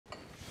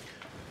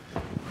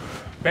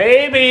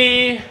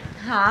Baby!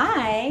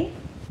 Hi.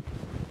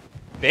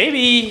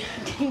 Baby!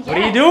 Yes. What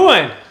are you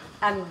doing?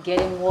 I'm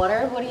getting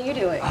water. What are you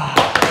doing?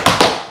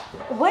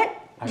 What?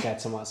 I got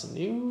some awesome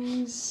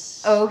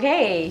news.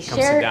 Okay, Come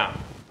share. sit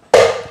down.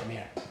 Come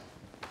here.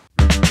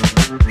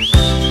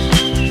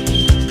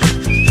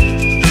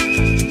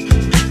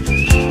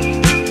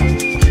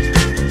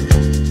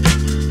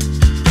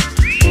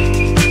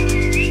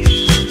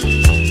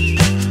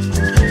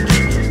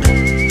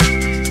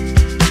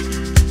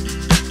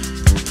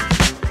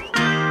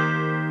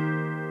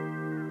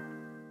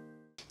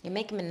 You're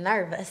making me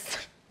nervous.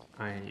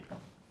 I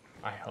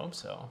hope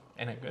so,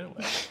 in a good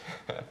way.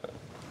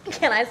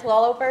 Can I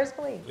swallow first,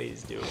 please?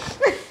 Please do.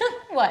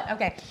 What?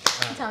 Okay.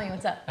 Tell me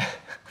what's up.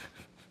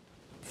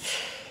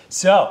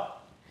 So,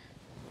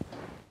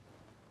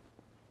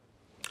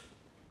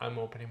 I'm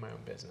opening my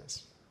own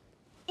business.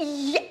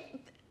 Yeah.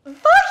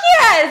 Fuck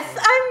yes!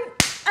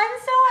 I'm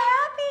so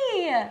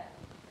happy.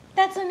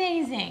 That's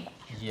amazing.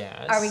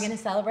 Yes. Are we gonna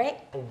celebrate?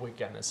 We're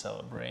gonna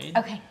celebrate.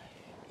 Okay.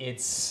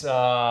 It's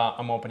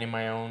I'm opening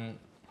my own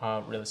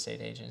real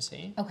estate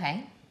agency.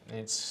 Okay.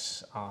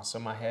 It's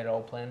awesome. I had it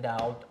all planned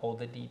out, all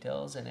the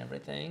details and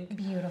everything.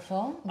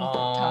 Beautiful. We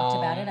talked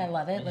about it. I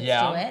love it. Let's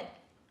do it.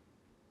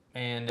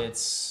 And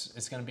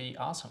it's gonna be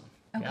awesome.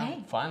 Okay.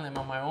 Yeah, finally, I'm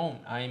on my own.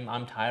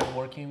 I'm tired of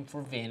working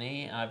for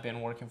Vinny. I've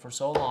been working for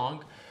so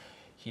long.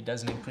 He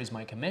doesn't increase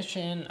my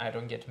commission. I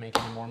don't get to make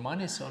any more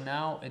money. So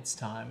now it's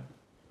time.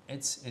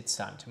 It's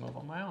time to move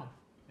on my own.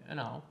 You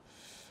know.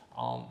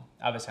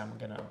 Obviously, I'm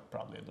gonna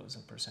probably lose a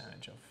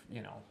percentage of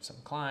some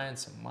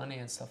clients, some money,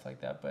 and stuff like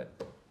that. But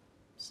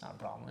it's not a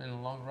problem. In the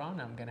long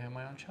run, I'm gonna have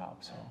my own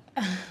shop. So.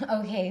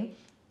 Okay.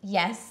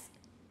 Yes.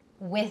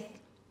 With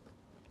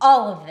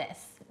all of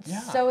this. Yeah.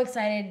 So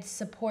excited,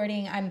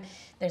 supporting.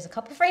 There's a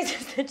couple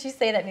phrases that you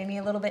say that made me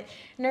a little bit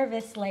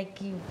nervous,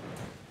 like you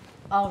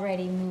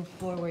already moved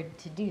forward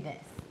to do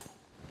this.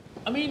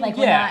 I mean, like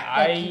yeah,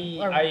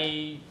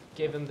 I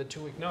gave him the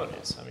 2-week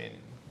notice. I mean,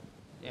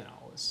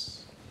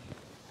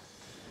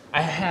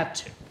 I had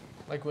to.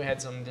 Like, we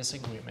had some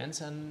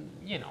disagreements, and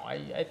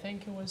I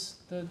think it was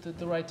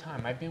the right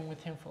time. I've been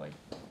with him for like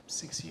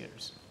 6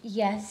 years.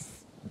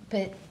 Yes,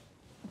 but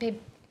babe,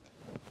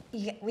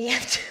 you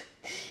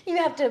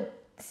have to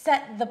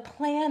set the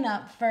plan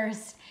up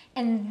first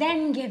and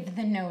then give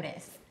the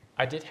notice.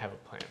 I did have a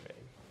plan, babe.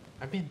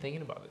 I've been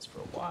thinking about this for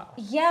a while.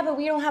 Yeah, but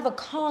we don't have a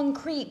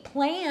concrete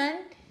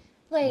plan.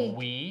 Like,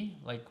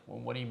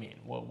 what do you mean?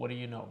 What do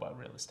you know about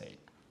real estate?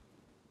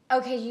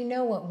 Okay, you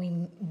know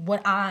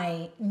what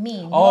I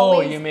mean.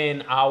 Oh, you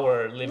mean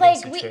our living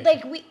situation?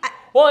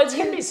 Well, it's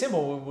gonna be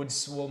simple.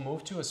 We'll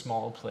move to a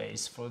small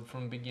place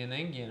from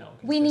beginning.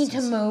 We need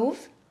to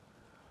move.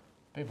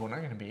 Babe, we're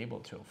not gonna be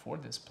able to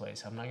afford this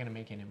place. I'm not gonna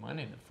make any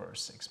money in the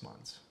first 6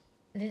 months.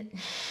 I'm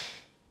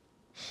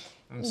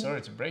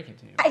sorry to break it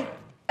to you.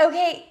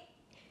 Okay.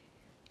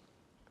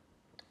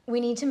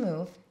 We need to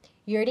move.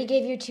 You already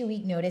gave your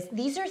 2-week notice.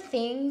 These are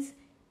things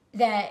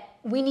that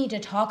we need to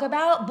talk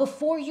about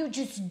before you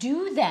just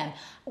do them.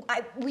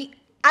 I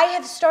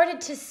have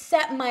started to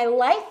set my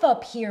life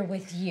up here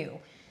with you.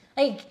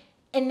 And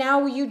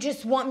now you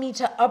just want me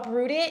to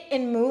uproot it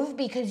and move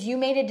because you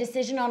made a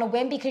decision on a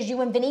whim because you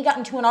and Vinny got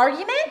into an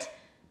argument?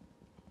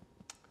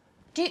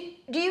 Do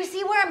you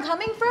see where I'm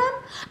coming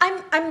from?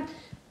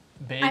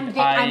 I'm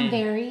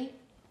very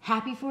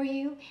happy for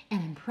you,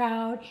 and I'm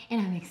proud,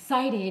 and I'm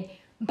excited,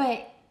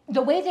 but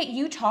the way that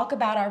you talk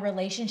about our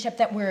relationship,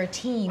 that we're a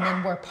team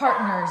and we're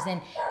partners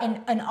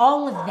and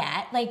all of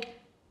that,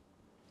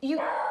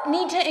 you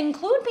need to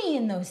include me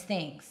in those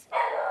things.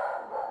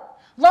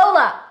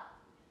 Lola!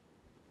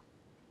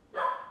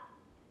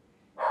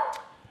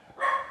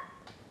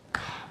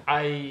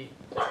 I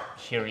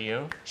hear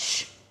you.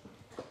 Shh.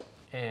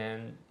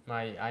 And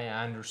I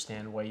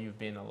understand why you've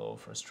been a little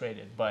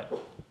frustrated, but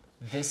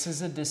this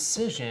is a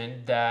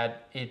decision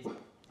that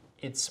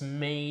it's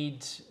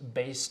made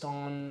based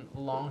on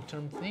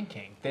long-term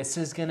thinking. This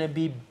is gonna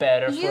be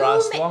better for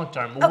us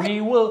long-term. Okay.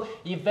 We will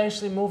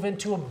eventually move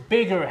into a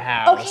bigger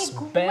house. Okay,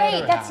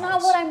 great. That's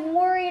not what I'm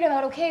worried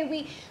about. Okay,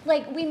 we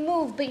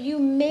moved, but you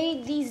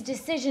made these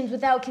decisions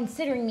without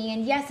considering me.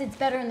 And yes, it's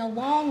better in the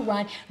long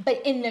run,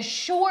 but in the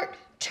short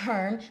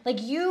term,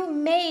 you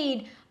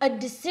made a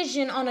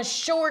decision on a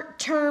short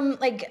term,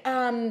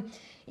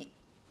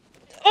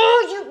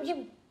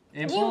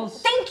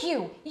 impulse? Thank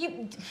you.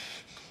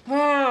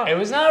 It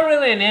was not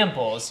really an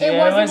impulse. It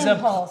was an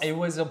impulse. It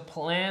was a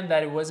plan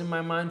that it was in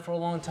my mind for a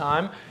long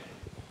time.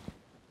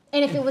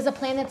 And if it was a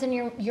plan that's in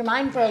your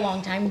mind for a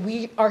long time,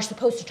 we are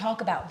supposed to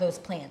talk about those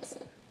plans,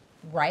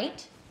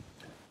 right?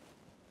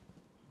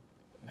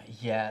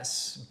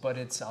 Yes, but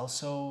it's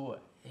also,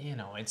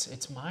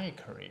 it's my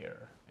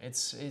career.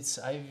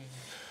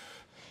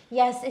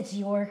 Yes, it's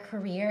your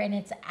career and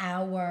it's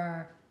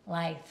our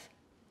life.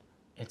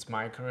 It's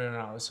my career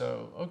now,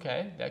 so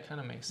okay, that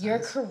kind of makes sense. Your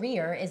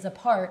career is a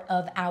part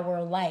of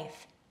our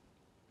life.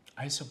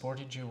 I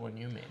supported you when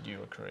you made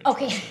your career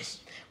choices.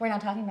 Okay, we're not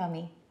talking about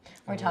me.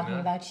 We're talking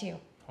about you.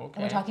 Okay.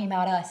 And we're talking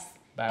about us.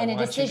 But And I a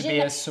want you to decision be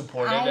that as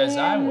supportive as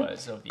I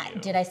was of you.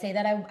 Did I say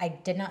that I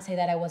did not say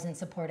that I wasn't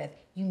supportive.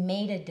 You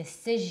made a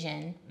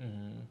decision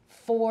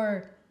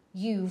for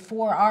you,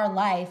 for our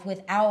life,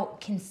 without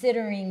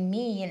considering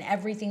me and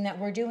everything that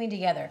we're doing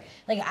together.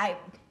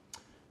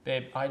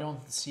 Babe, I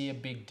don't see a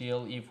big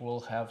deal if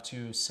we'll have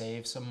to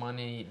save some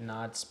money,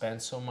 not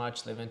spend so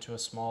much, live into a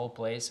small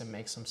place and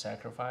make some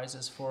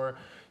sacrifices for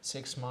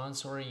 6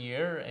 months or a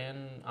year,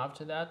 and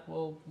after that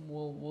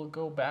we'll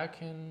go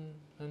back and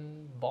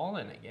ball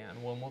in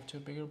again. We'll move to a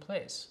bigger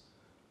place.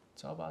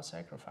 It's all about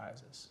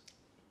sacrifices.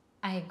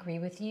 I agree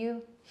with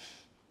you.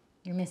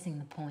 You're missing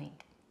the point.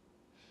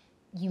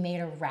 You made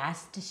a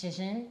rash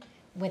decision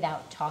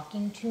without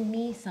talking to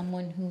me,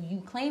 someone who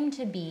you claim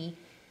to be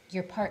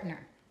your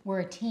partner.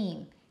 We're a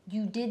team.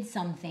 You did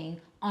something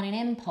on an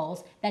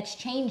impulse that's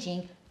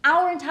changing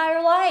our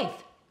entire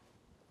life.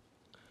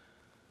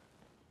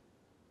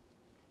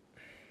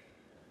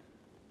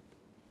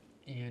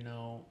 You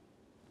know,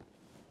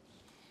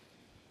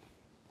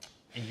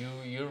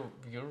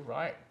 you're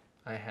right.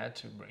 I had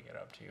to bring it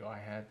up to you. I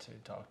had to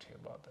talk to you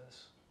about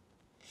this.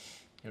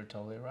 You're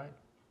totally right.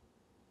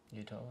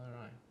 You're totally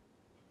right.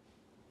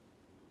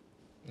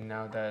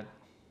 Now that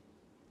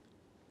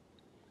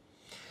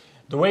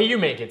the way you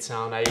make it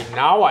sound, I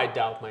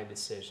doubt my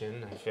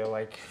decision. I feel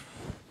like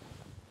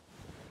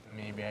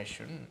maybe I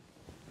shouldn't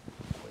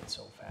quit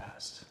so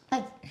fast.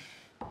 I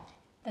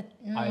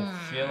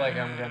feel like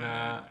I'm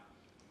gonna.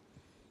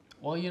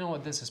 Well, you know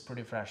what? This is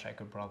pretty fresh. I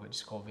could probably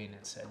just call Vina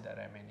and said that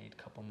I may need a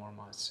couple more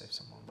months to save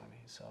some more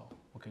money. So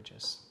we could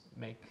just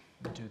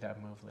do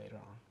that move later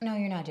on. No,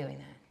 you're not doing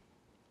that.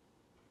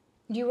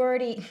 You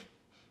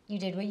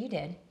did what you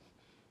did.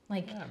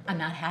 Yeah, I'm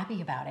not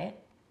happy about it,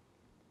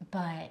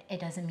 but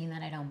it doesn't mean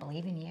that I don't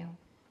believe in you.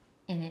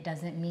 And it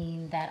doesn't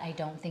mean that I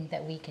don't think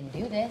that we can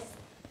do this.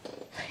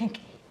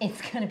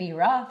 It's gonna be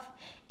rough,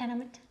 and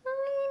I'm a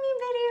tiny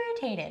bit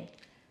irritated.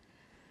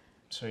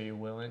 So you're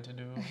willing to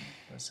do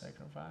the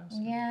sacrifice?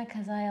 Yeah,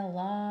 because I a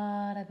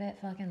lot of it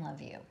fucking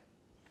love you.